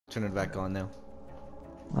Turn it back on now.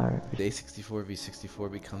 Alright. Day 64 v 64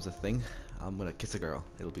 becomes a thing. I'm gonna kiss a girl.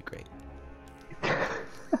 It'll be great. That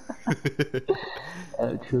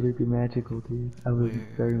would truly be magical, dude. I would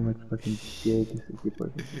very much fucking dig 64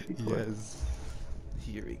 v 64. Yes.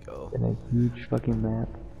 Here we go. In a huge fucking map.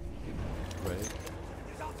 Right.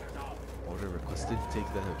 Order requested. Take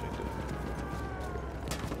that objective.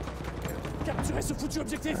 Capturez ce foutu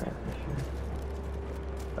objectif. Alright, for sure.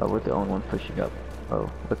 Oh, we're the only one pushing up. Oh,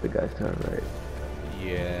 but the guys to our right.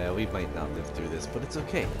 Yeah, we might not live through this, but it's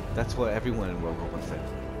okay. That's what everyone in World War I said.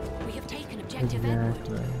 We have taken objective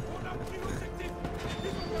Exactly.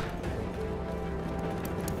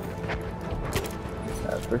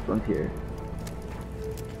 First one's here.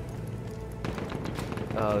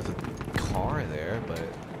 There's a car there, but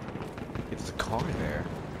it's a car there.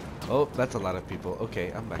 Oh, that's a lot of people.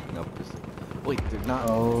 Okay, I'm backing up. Wait, they're not.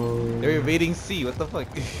 Oh. They're evading C. What the fuck?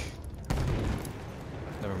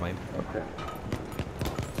 Never mind. Okay.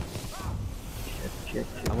 Shit.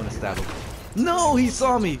 I want to stab him. No, he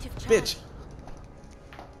saw me, bitch.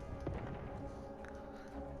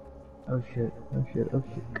 Oh shit.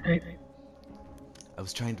 I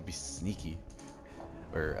was trying to be sneaky,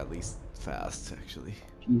 or at least fast, actually.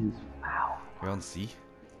 Jesus. Wow. You're on C.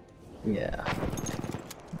 Yeah.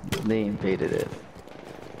 They invaded it.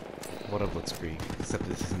 What a blitzkrieg. Except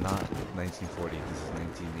this is not 1940. This is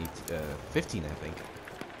 1915, I think.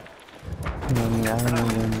 I mean, I don't know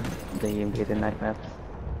when they invaded night maps.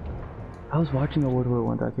 I was watching a World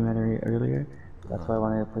War I documentary earlier. That's why I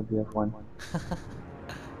wanted to play BF1.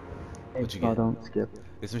 What'd you No, get? don't skip.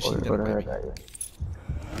 This machine gun Or baby.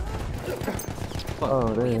 Fuck.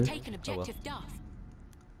 Oh, there We it have is. taken objective Duff.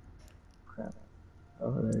 Crap.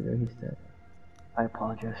 Oh, there you go. He's dead. I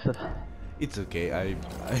apologize. It's okay. I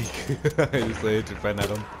just laid to find out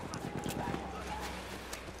him.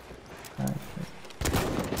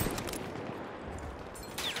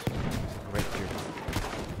 Right here.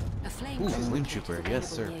 A flame Ooh, trooper flame trooper. Yes,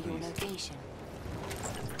 sir. near your Please. location.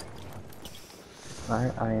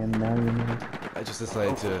 Alright, I am now your man. I just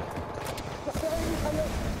decided to. Enemy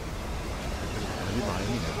behind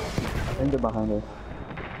me now. I think they're behind us.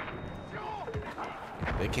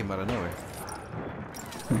 They came out of nowhere.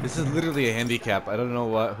 This is literally a handicap. I don't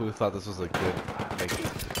know who thought this was a good. Like,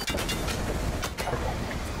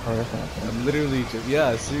 Oh, that's not bad. I'm literally just,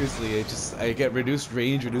 yeah, seriously. I get reduced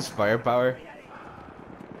range, reduced firepower.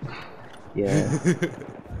 Yeah. The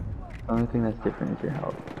only thing that's different is your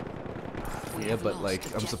health. Yeah, but like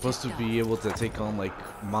I'm supposed to be able to take on like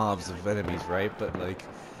mobs of enemies, right? But like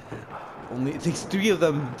only it takes 3 of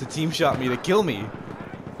them to team shot me to kill me.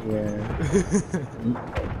 Yeah.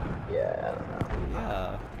 Yeah, I don't know.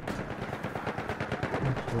 Yeah.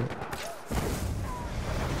 Shit.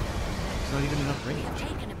 It's not even enough We have range.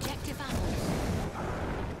 taken objective Apple.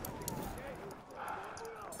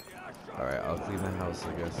 Alright, I'll clean the house, I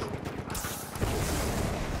guess.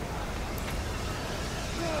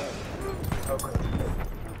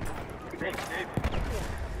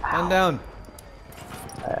 Man down!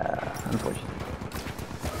 Unfortunately.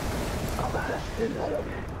 Oh, that's good.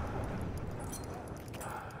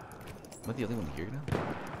 Am I the only one here now?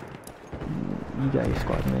 You got your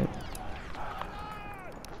squad mate.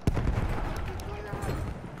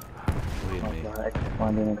 Wait a Oh minute. god, I just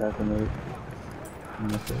spawned in and got the move.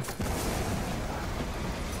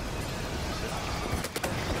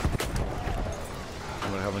 I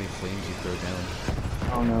wonder how many flames you throw down.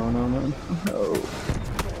 Oh no.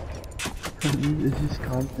 It's just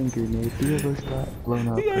constant grenade. 3 of us got blown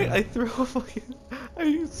up. Yeah, I throw a fucking.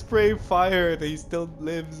 I spray fire and he still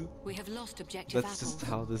lives. We have lost objective That's just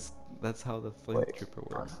Apple. how this. That's how the flame Wait, trooper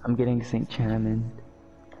works. I'm getting St. Chairman.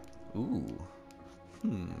 Ooh.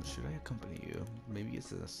 Should I accompany you? Maybe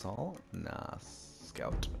it's an assault? Nah,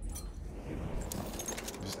 scout.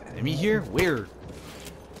 There's an enemy here? Where?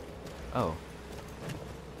 Oh.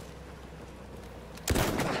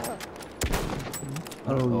 Oh,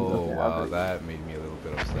 Oh okay, wow, that made me a little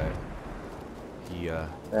bit upset. He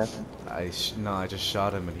That's, no, I just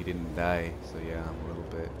shot him and he didn't die. So yeah, I'm a little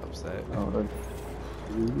bit upset. oh,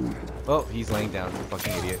 Oh, he's laying down. You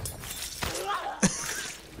fucking idiot.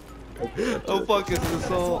 Oh fuck, it's an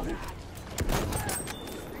assault.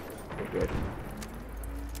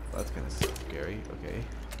 That's kind of scary. Okay.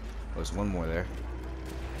 Oh, there's one more there.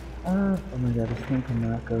 oh my god, this thing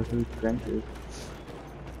cannot go through trenches.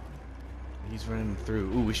 He's running through.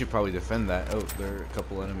 Ooh, we should probably defend that. Oh, there are a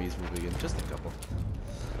couple enemies moving in. Just a couple.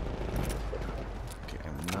 Okay,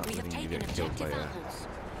 I'm not We have letting you taken get killed by objective a... Apples.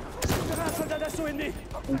 Soldat d'assaut ennemi.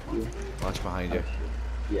 Thank you. Watch behind you.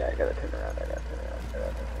 Yeah, I gotta turn around.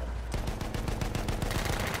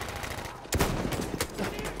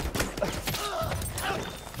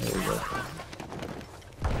 Oh,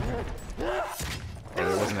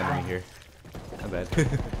 there was an enemy here. My bad.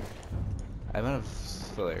 I'm out of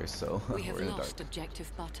flares, so We have we're in the dark. lost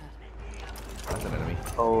objective butter. That's an enemy.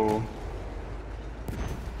 Oh.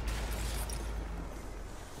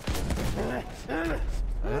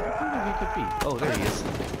 Where he could be? Oh, there he is.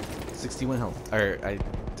 61 health. Or,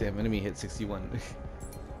 damn, enemy hit 61.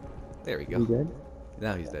 There we go. You good?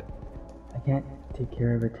 Now he's dead. I can't take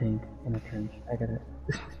care of a tank in a trench. I gotta.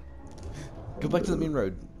 Go back to the main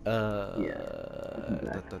road. Yeah.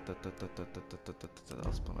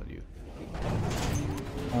 I'll spawn on you.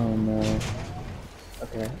 Oh no.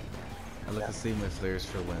 Okay. I like to save my flares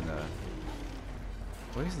for when,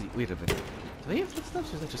 where is he? Wait a minute. Do they hear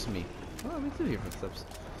footsteps or is that just me? Oh, we do hear footsteps.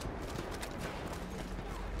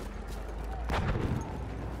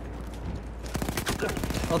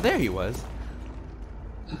 Oh, there he was.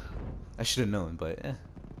 I should have known, but eh.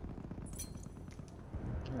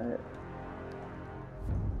 Alright.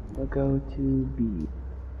 We'll go to B.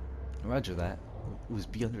 Roger that. Ooh, is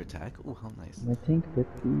B under attack? Oh, how nice. My tank with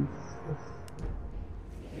these.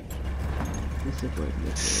 This is what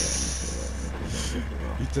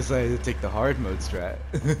He decided to take the hard mode strat.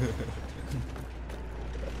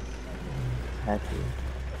 Had to.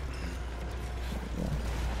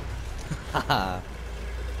 Haha.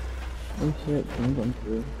 Oh shit, can we go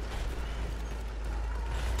through?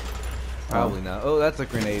 Probably not. Oh, that's a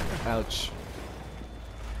grenade. Ouch.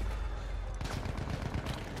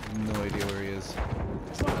 No idea where he is.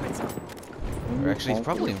 Or actually, he's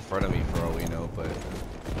probably in front of me for all we know, but...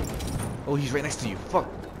 Oh, he's right next to you. Fuck.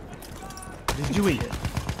 What are you doing?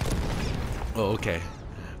 Oh, okay.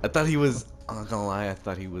 I thought he was... I'm not gonna lie, I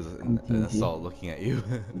thought he was an assault looking at you.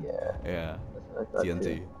 Yeah. Yeah. That's what I thought TNT.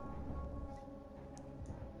 too.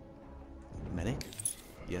 Medic?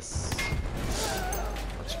 Yes.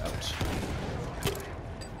 Ouch, ouch.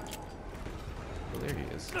 Oh, there he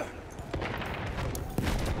is.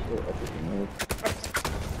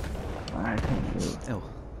 I can't move. Oh.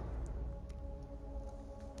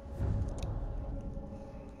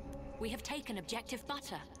 We have taken objective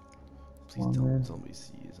butter. Please don't tell me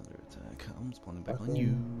C is under attack. I'm spawning back on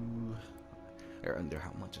you. Or under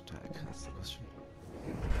how much attack? That's the question.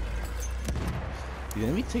 Did the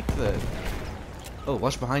enemy take the... Oh,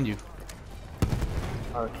 watch behind you.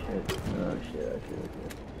 Oh shit. Oh shit. Okay.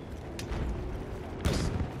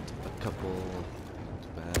 Just a couple...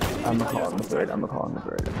 I'm gonna call on the bird. I'm gonna call on the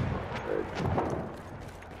bird.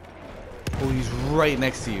 Oh, he's right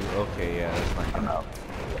next to you. Okay, yeah, that's fine. I'm out.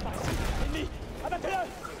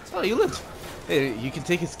 Oh, you lived. Hey, you can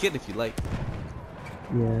take his kit if you like.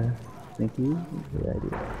 Yeah. Thank you. Good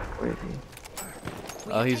idea. Where is he?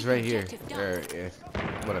 We Oh, have he's taken right here. objective Or,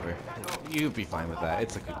 Duff. whatever. You'd be fine with that.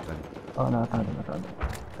 It's a good gun. Oh no, I found him. I found him.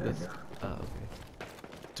 There This, we go. oh, okay.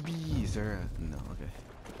 To be, is there a... No, okay.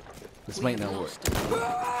 This We might have not work. lost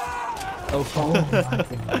Oh, Oh my god.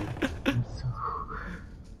 I'm so...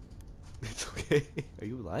 It's okay. Are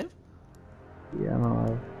you alive? Yeah, I'm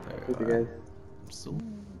alive. Alright, Good, you guys. I'm so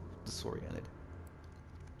disoriented.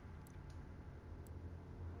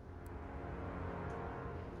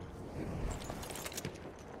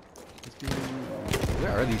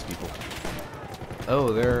 Where are these people?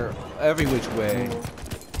 Oh, they're every which way.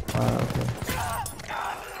 Okay.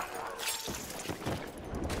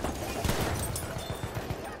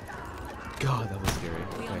 God, that was scary.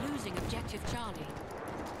 We are Okay. losing objective Charlie.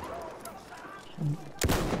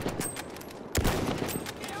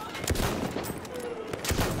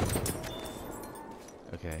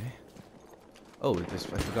 Okay. Oh, this,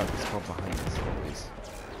 I forgot this called behind us always.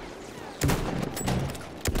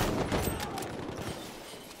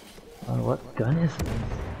 What gun is this?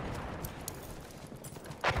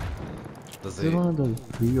 Does This is it? one of those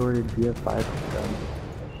pre-ordered BF5 guns.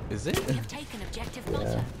 Is it? We have taken objective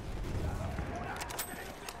butter.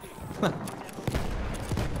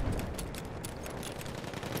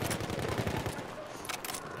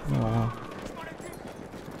 Wow.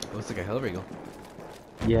 Oh, it's like a Hellriegel.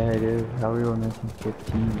 Yeah, it is. How we were missing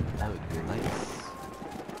 15. That would be nice.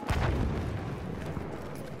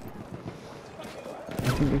 I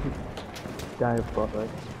think we could die of butt.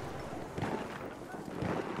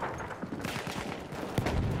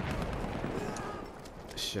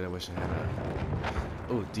 Shit, I wish I had a...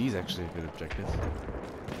 Oh, D's actually a good objective.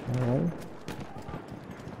 Alright.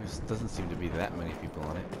 There doesn't seem to be that many people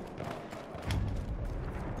on it.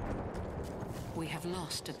 We have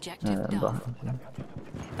lost objective I'm Duff. behind you.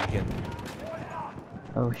 Again.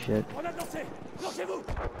 Oh shit. On a lancé. Lancez-vous.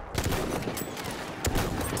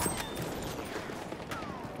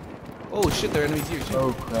 Oh shit, there are enemies here too.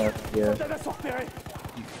 Oh crap, yeah. On a lancé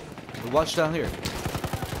repéré. Watch down here.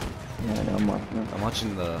 Yeah, I know, I'm watching it. I'm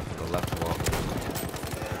watching the left wall.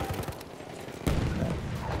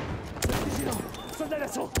 Vigilant. Soldat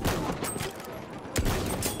d'assaut.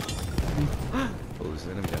 Oh, there's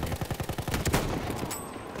an enemy down here.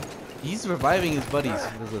 He's reviving his buddies.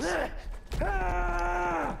 What is this?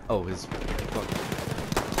 Oh, his. Fuck.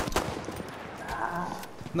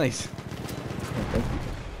 Nice.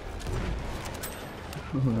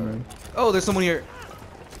 Oh, there's someone here.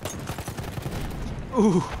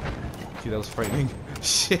 Ooh. Gee, that was frightening.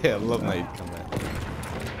 Shit, I love night combat.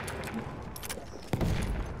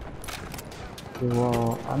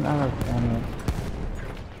 Well, I'm out of ammo.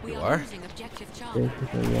 We You are are? losing objective Charlie.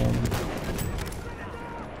 Basically, yeah.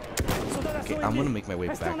 Soldat Okay, d'assaut I'm gonna ennemi. make my way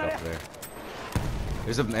Restez back en up alerte. there.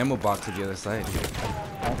 There's an ammo box to the other side here.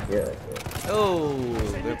 Yeah. Oh,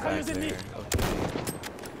 C'est they're une back mitrailleuse there. ennemie. Okay.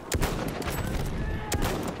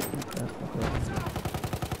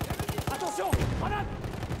 Attention, grenade.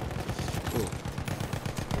 Ooh.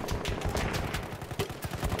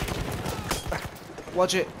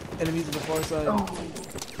 Watch it! Enemies on the far side. Oh,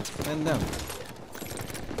 And down.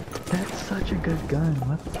 that's such a good gun.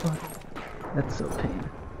 What the fuck? That's so pain.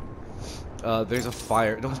 There's a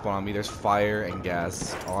fire. Don't spawn on me. There's fire and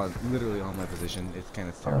gas on literally on my position. It's kind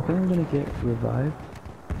of I terrible. think I'm gonna get revived.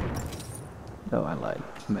 No, I lied.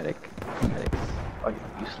 Medic. Medics are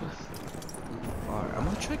useless. Alright, I'm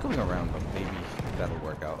gonna try going around, but maybe that'll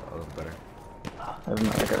work out a little better. Never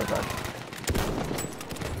mind, I got revived.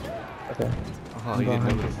 Okay. Oh, you didn't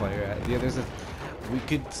know where the fire at. Yeah, there's a. We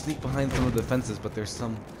could sneak behind some of the fences, but there's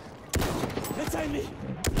some. Médecin ennemi.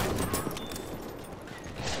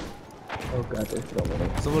 Oh god, there's so many.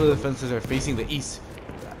 Some of the fences are facing the east.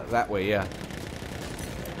 That way, yeah.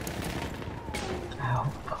 Ow.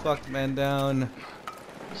 Fuck, man, down.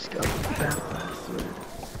 Just go that bastard.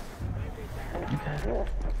 Okay.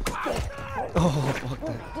 Oh, fuck,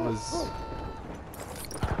 that was.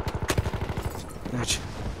 Ouch.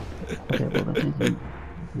 Okay, well then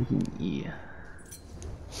taking E.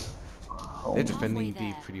 Oh, They're defending Halfway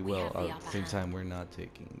D there, pretty we well. have the At the upper same hand. time, we're not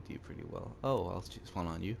taking D pretty well. Oh, I'll spawn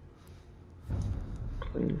on you.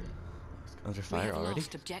 please. Under We fire have already?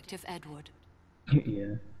 lost objective Edward.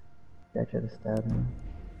 Yeah. Guy tried to stab me.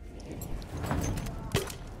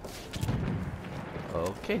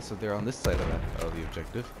 Okay, so they're on this side of the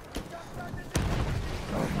objective.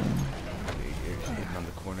 You're hidden on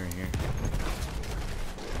the corner here.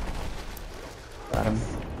 Got him.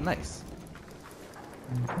 Nice.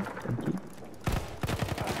 Thank you.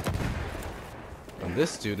 And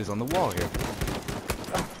this dude is on the wall here.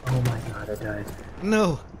 Oh my god, I died.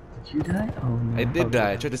 No! Did you die? Oh no. I did Okay.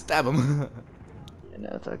 die. I tried to stab him. Yeah, no,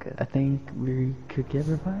 it's okay. I think we could get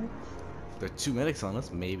revived. There are 2 medics on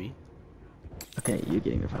us, maybe. Okay, you're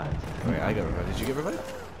getting revived. Alright, I got revived. Did you get revived?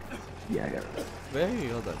 Yeah, I got revived. Very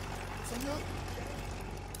well done.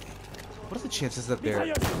 What are the chances that they're...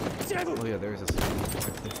 Mitrailleuse. Tirez-vous. Oh yeah, there is a...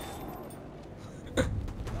 I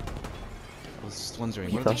was just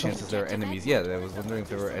wondering, what are the chances there are enemies? Yeah, I was wondering if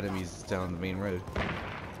there were enemies down the main road.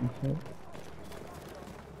 Okay.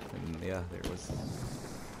 And yeah, there was...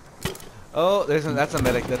 Oh, that's a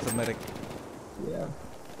medic, that's a medic. Yeah.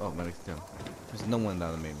 Oh, medic's down. There's no one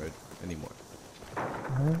down the main road anymore.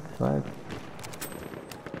 Alright, 5.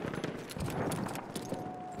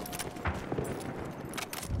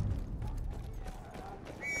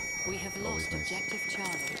 We have Always lost nice. objective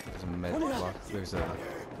Charlie. There's a med box, there's a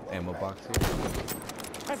ammo box here.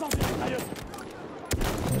 Présence d'une mitrailleuse.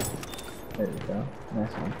 There we go.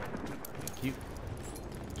 Nice one. Thank you.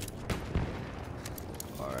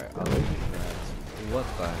 Alright, I'll take that. What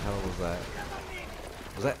the hell was that?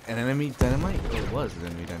 Was that an enemy dynamite? Oh, it was an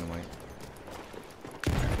enemy dynamite.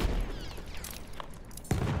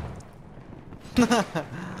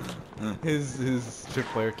 his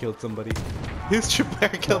tripwire killed somebody. His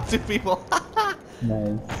tripwire killed 2 people.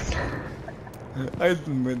 Nice. I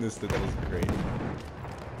witnessed it. That was great.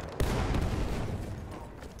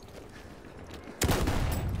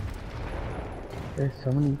 There's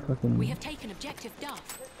so many We fucking have taken objective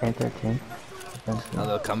Duff. anti-tank. Now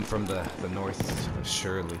they'll come from the north,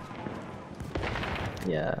 surely.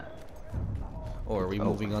 Yeah. Or are we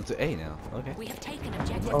moving on to A now? Okay. We have taken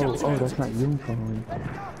objective Oh, Duff. that's not uniform.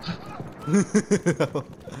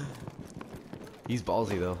 He's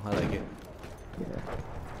ballsy though. I like it. Yeah.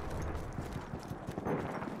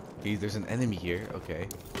 There's an enemy here. Okay.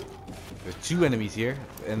 There's 2 enemies here,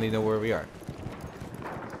 and they know where we are.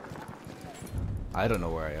 I don't know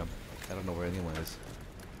where I am. I don't know where anyone is.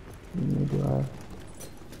 Neither do I.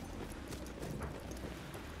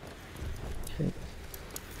 Shit.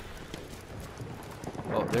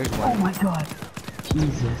 Oh, there's Oh one. my god!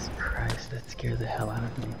 Jesus Christ. That scared the hell out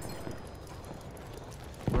of me.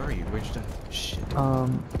 Where are you? Where'd you die? Shit.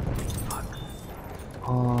 Fuck.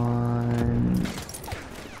 On.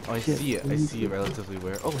 Oh, I Shit, see it. I see it relatively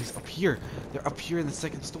where. Oh, he's up here. They're up here in the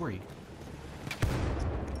second story.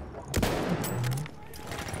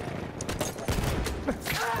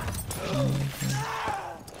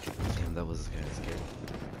 Damn, that was kind of scary.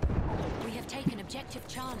 We have taken objective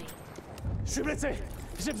Charlie. Je suis blessé.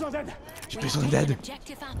 J'ai besoin d'aide. J'ai We have besoin taken d'aide.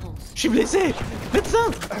 objective apples. Je suis blessé.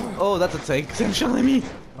 Médecin. Oh, that's a tank. C'est un char ami.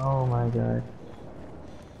 Oh my god.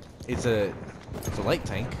 It's a light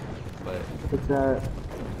tank, but It's a.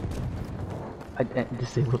 I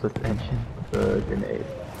disabled the tension with the grenade.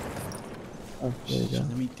 Oh, there you go.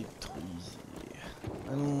 let me détruire.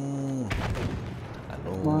 Allons.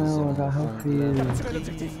 Allons. Wow, I got health here. Capturez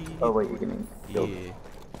l'objectif. Oh wait, you're getting killed. Yeah.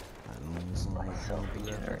 Allons Myself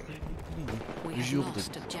again. We Le have jour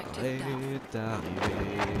lost de objective Duff. est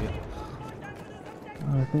arrivé.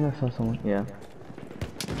 Oh, I think I saw someone. Yeah.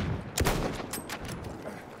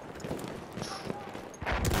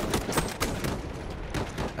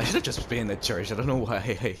 I should have just banned that charge. I don't know why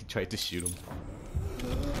I tried to shoot him.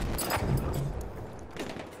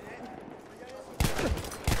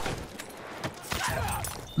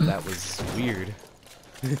 That was weird.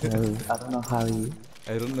 I don't know how he.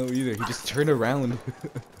 I don't know either. He just turned around.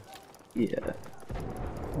 Yeah.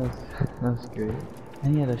 That's great.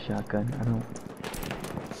 And he had a shotgun. I don't.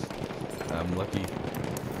 I'm lucky.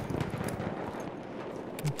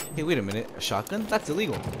 Hey, wait a minute. A shotgun? That's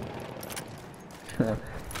illegal. God,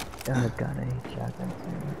 I hate shotguns.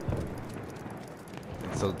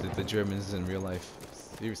 So did the Germans in real life.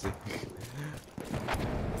 Seriously.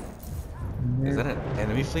 Is that an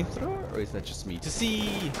enemy flamethrower? Or is that just me? To see!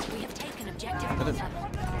 We have taken objective That is- Alpha.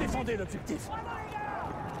 Défendez l'objectif.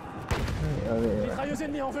 Oh, yeah. Mitrailleuse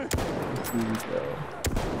ennemie en vue. Here we go.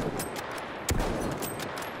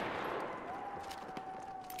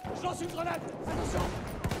 Je lance une grenade. Attention.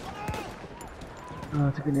 Oh,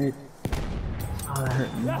 it's a grenade. Oh, that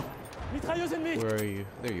hurt me. Là. Mitrailleuse ennemie. Where are you?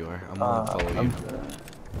 There you are. I'm gonna follow you. I'm-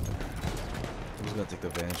 I'm just gonna take the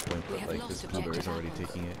vantage point, We but have like lost this blueberry is objective already apples.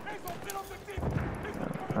 taking it.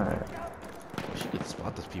 Alright. She could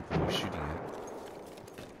spot those people who are shooting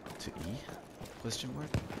it. To E? Question mark?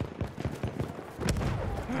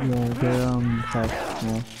 Yeah, they're text,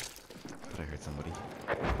 yeah. But I heard somebody.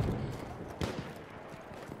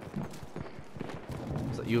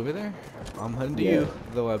 Is that you over there? I'm heading to Yeah. you,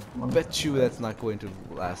 though I bet you that's not going to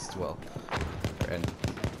last well. Or end.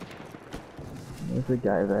 There's a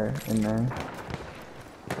guy there, in there.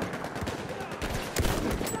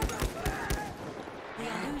 We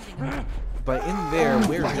are losing. By in there,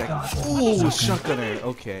 where is that? Oh, shotgunner.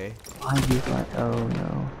 Okay. Behind you, oh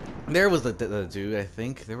no. There was the dude, I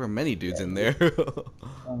think. There were many dudes in there.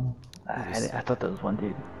 Oh. I thought that was one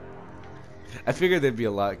dude. I figured there'd be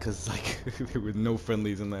a lot, because like, there were no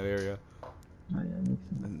friendlies in that area. Oh yeah, makes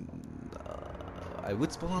sense. And, I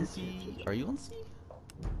would spawn on C. Are you on C?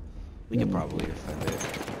 We could probably defend it.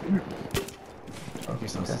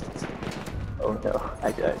 Here's some assistance. Oh no,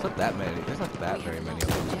 I died. It's not that many. There's not that We very have many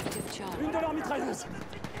lost of them. objective Charlie. Une de leurs mitrailleuses.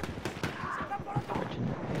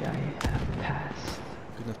 Fortunately, I have passed.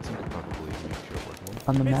 Good enough team to probably make sure it workable.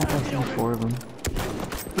 On the map, I see 4 of them.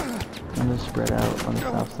 And they're spread out on the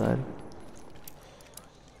south side.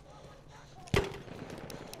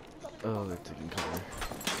 Oh, they're taking cover.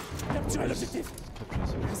 Capturez l'objectif.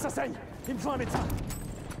 Capture Ça saigne. Il me faut un médecin.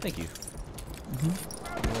 Thank you. Let's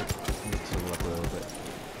move to up a little bit.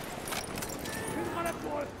 Une grenade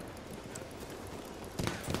pour eux.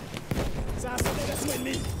 Ça a incendié l'assaut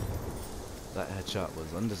ennemi. That headshot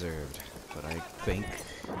was undeserved, but I think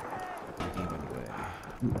I gave it away.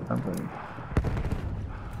 I'm running.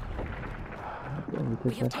 Okay, we We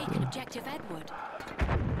take have that taken too. objective Edward.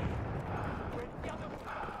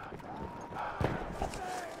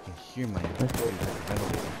 I can hear my ventilator.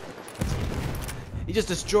 He just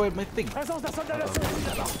destroyed my thing. Présence d'un soldat d'assaut ennemi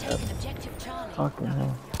là-bas. Taken objective Charlie. Fucking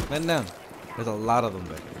hell. Man down. There's a lot of them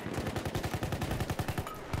there.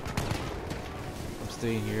 I'm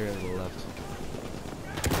staying here to the left.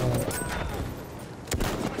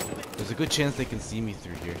 There's a good chance they can see me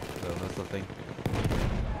through here, though. That's the thing.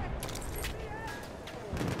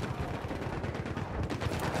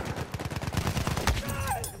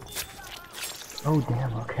 Oh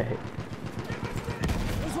damn, okay.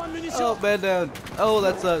 Besoin de munitions. Oh, man down. Oh,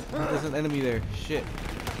 there's an enemy there. Shit.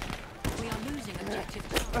 We are losing objective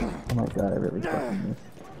Charlie. Oh my god, I really fucking missed.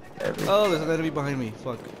 Every Oh, there's an enemy behind me.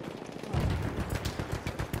 Fuck.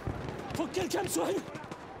 Faut que quelqu'un me soigne.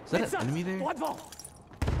 Is that an Médecin, enemy there? droit devant.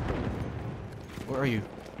 Where are you?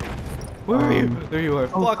 Where are you? There you are.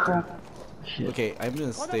 Oh Fuck. crap. Shit. Okay, I'm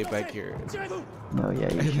gonna stay back here. Tirez-vous! No, yeah,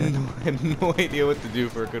 I you have should. I have no idea what to do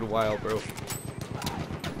for a good while, bro.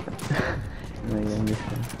 No, yeah, I'm just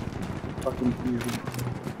gonna fucking easy.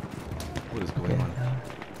 What is going Okay,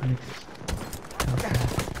 on?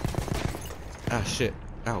 Ah, shit.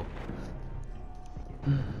 Ow.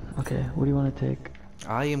 Okay, what do you want to take?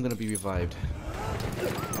 I am gonna be revived.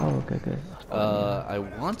 Oh, okay, good. I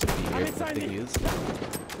want to be here. I think he is.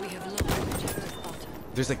 We have lost objective Butter.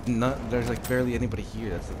 There's like barely anybody here.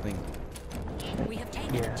 That's the thing. Shit. We have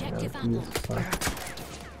taken Yeah, objective that was Apple. fun.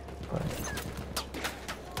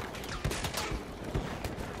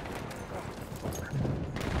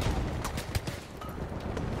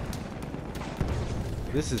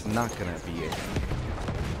 This is not gonna be it.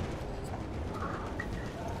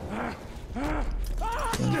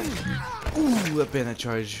 Ooh, that bandit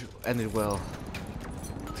charge ended well.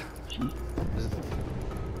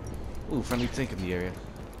 Ooh, friendly tank in the area.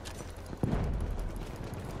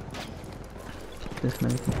 This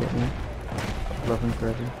man can get me. Love him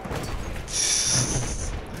forever.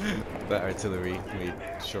 That artillery made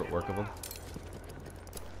short work of him.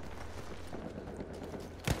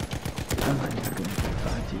 I'm not even gonna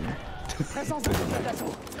talk to you. Présence de brigade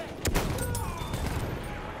d'assaut!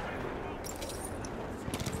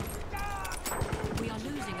 We are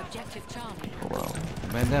losing objective Charlie. Wow.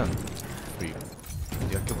 Man down. Are you?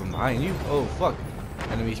 You got him behind you? Oh fuck!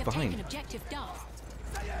 We Enemies have behind. taken objective Duff.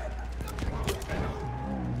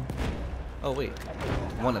 Oh wait,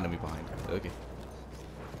 one enemy behind. Okay.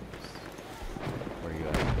 Where you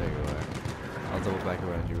at? There you are. I'll double back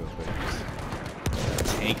around you real quick.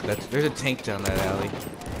 Tank. There's a tank down that alley.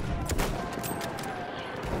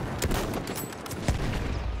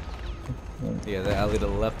 Yeah, the alley to the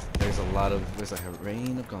left. There's a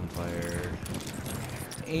rain of gunfire.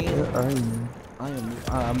 Where And are you?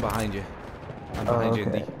 I'm behind you. I'm behind you,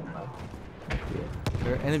 okay. Andy.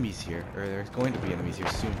 There are enemies here, or there's going to be enemies here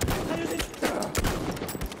soon.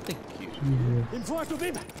 Thank you. Jesus. Il me faut un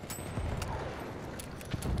tobib!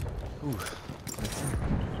 Ooh.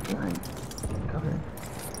 Fine. Cover.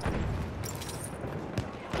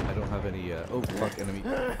 I don't have any, oh fuck, enemy.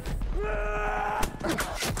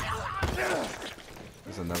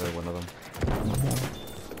 There's another one of them.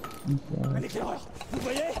 Un éclaireur! Vous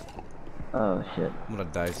voyez? Oh shit. I'm gonna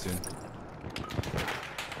die soon.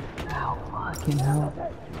 Ow, fucking hell.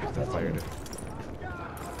 That fired it.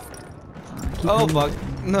 Keep Oh hitting fuck!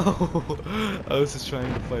 me. No! I was just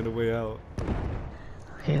trying to find a way out.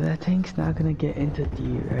 Okay, that tank's not gonna get into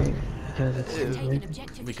D, right? Because it's We have too taken big.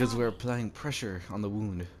 objective Because we're Charlie. applying pressure on the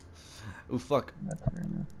wound. Oh fuck! That's fair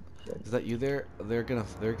enough. Shit. Is that you there? They're gonna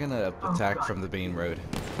attack from the main road.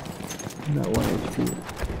 I'm at 1 HP.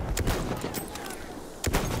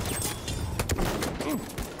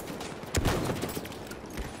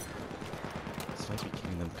 This might be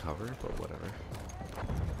keeping them covered, but whatever.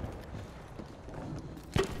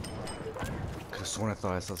 Could've sworn I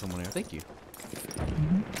thought I saw someone here. Thank you.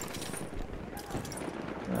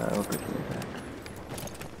 I'll go to the back.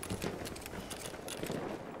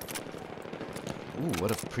 Ooh,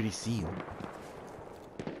 what a pretty scene.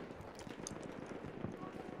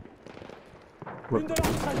 Une de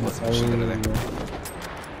leurs mitrailleuses! Machine gun in there.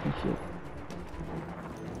 Oh, shit.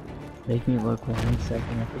 Make me look 1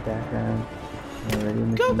 second at the background. Already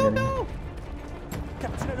machine gunning.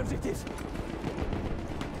 Capturez l'objectif!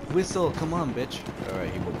 Whistle, come on, bitch.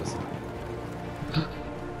 Alright, he will whistle.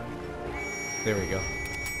 There we go.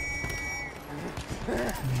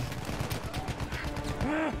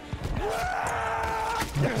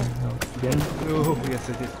 Get him? Oh, yes,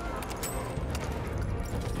 I did.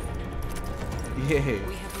 Yay.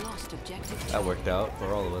 We have lost objective That Charlie. worked out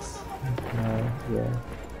for all of us. Yeah.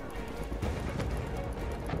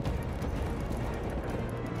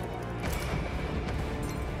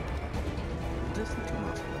 It doesn't come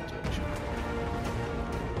off that direction.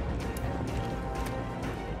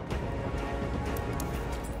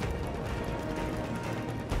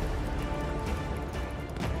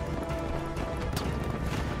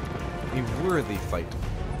 A worthy fight.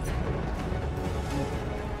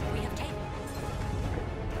 We have taken.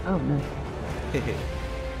 Oh, nice. Hehe.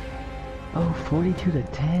 Oh, 42 to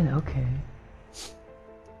 10. Okay.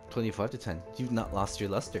 25 to 10. You've not lost your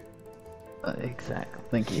luster. Exactly.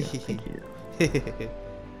 Thank you. Thank you. Jeez.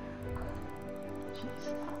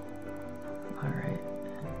 Jeez. Alright.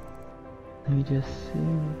 Let me just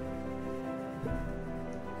see.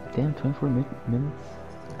 Damn, 24 minutes?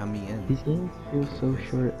 I mean, These games feel so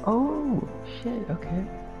short. Oh, shit, okay.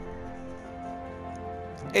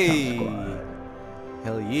 hey! Squad.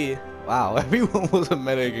 Hell yeah. Wow, everyone was a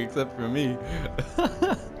medic except for me.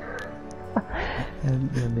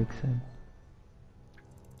 That makes sense.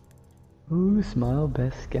 Ooh, smile,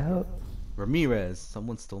 best scout. Ramirez.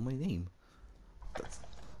 Someone stole my name. That's...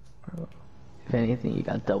 Bro, if anything, you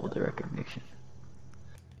got double the recognition.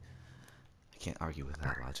 I can't argue with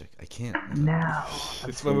that logic. I can't. Now, I'm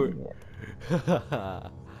It's my word. saving it. I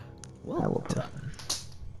Well will post done. this.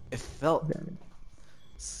 It felt Okay.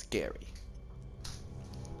 scary.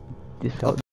 This felt